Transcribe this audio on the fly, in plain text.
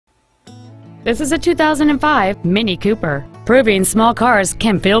This is a 2005 Mini Cooper, proving small cars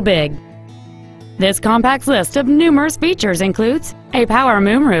can feel big. This compact's list of numerous features includes a power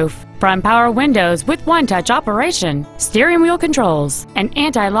moonroof, front power windows with one-touch operation, steering wheel controls, an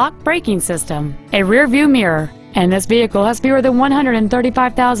anti-lock braking system, a rear-view mirror, and this vehicle has fewer than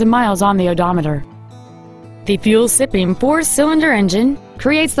 135,000 miles on the odometer. The fuel-sipping 4-cylinder engine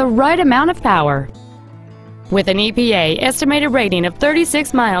creates the right amount of power. With an EPA estimated rating of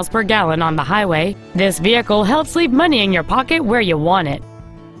 36 miles per gallon on the highway, this vehicle helps leave money in your pocket where you want it.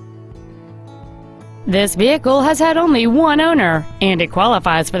 This vehicle has had only one owner, and it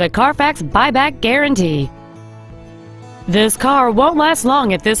qualifies for the Carfax buyback guarantee. This car won't last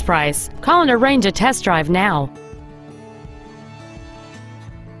long at this price. Call and arrange a test drive now.